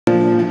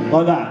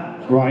like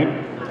that, right?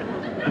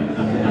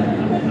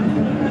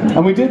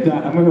 And we did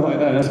that, and we were like,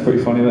 oh, that's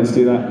pretty funny, let's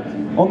do that.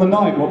 On the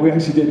night, what we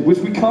actually did, which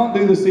we can't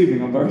do this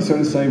evening, I'm very sorry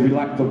to say, we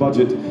lacked the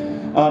budget.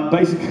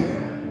 Basically,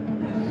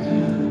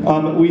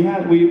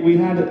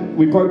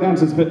 we broke down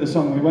to split the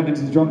song, and we went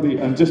into the drum beat,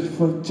 and just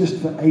for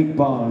 8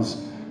 bars,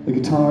 the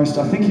guitarist,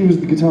 I think he was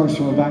the guitarist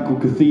from a band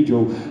called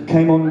Cathedral,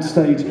 came on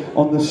stage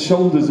on the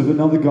shoulders of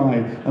another guy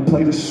and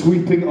played a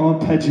sweeping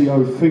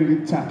arpeggio,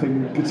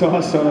 finger-tapping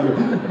guitar solo.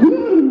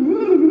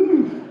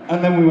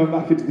 And then we went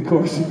back into the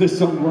chorus of this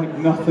song like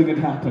nothing had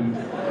happened.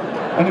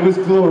 And it was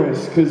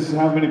glorious, because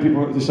how many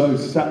people at the show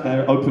sat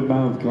there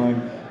open-mouthed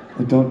going,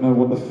 I don't know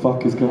what the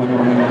fuck is going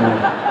on anymore.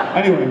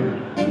 Anyway,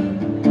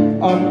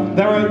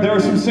 there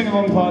are some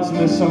sing-along parts in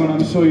this song, and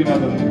I'm sure you know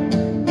them.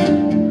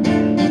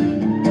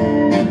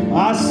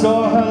 I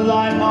saw her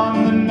light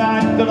on the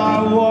night that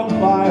I walked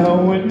by her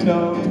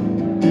window.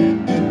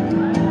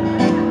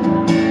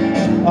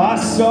 I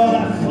saw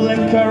that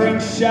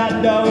flickering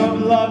shadow of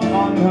love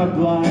on her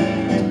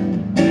blind.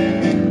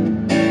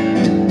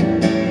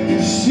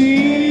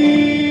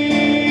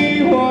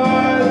 She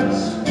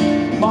was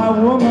my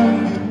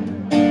woman.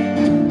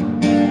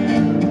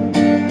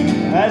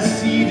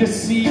 As she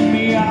deceived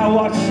me, I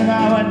watched and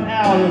I went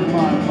out of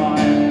my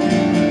mind.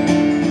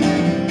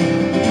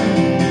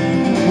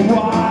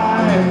 Why,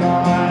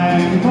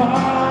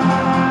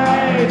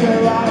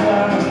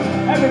 Delilah?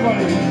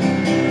 Everybody.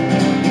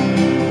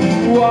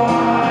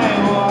 Why,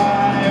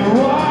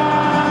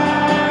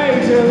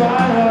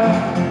 Delilah?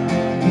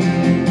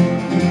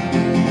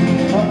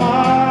 I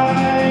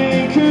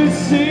could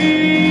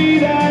see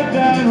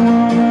that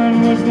woman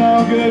was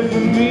no good for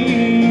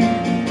me,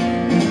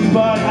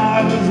 but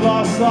I was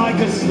lost like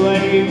a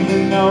slave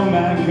that no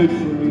man could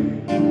free.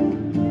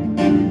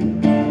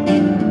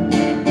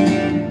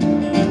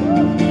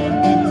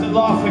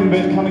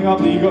 Bit coming up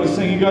that you got to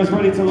sing. You guys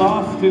ready to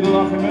laugh? Do the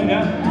laughing bit,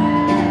 yeah?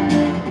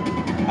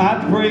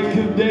 At break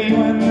of day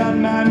when that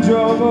man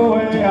drove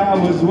away, I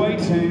was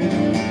waiting.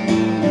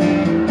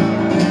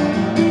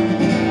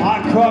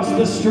 I crossed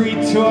the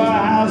street to her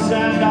house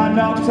and I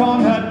knocked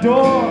on her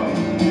door.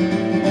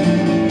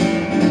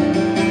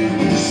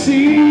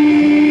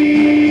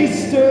 She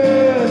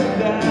stood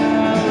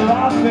there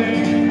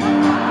laughing.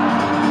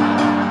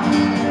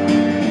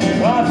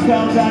 I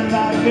felt that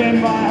knife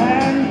in my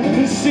hand.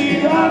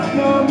 She laughed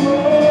no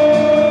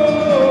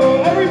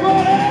more.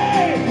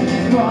 Everybody!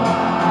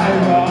 My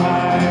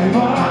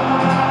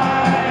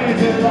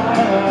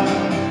Delilah.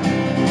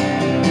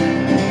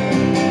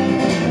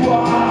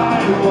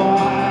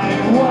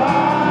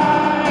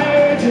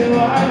 Why,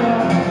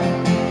 Delilah?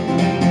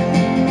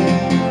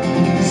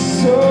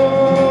 So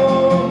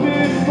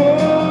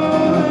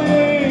before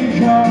they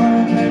come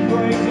and they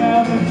break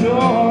down the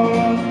door,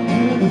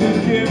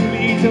 forgive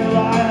me,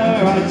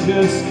 Delilah, I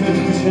just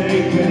couldn't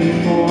take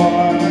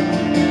anymore.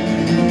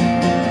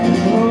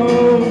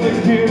 Oh,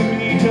 forgive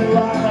me,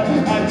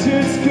 Delilah, I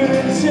just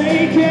couldn't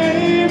take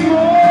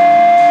anymore.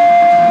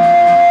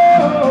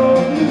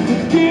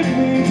 Forgive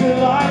me,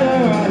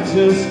 Delilah, I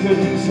just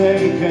couldn't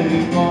take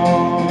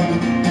anymore.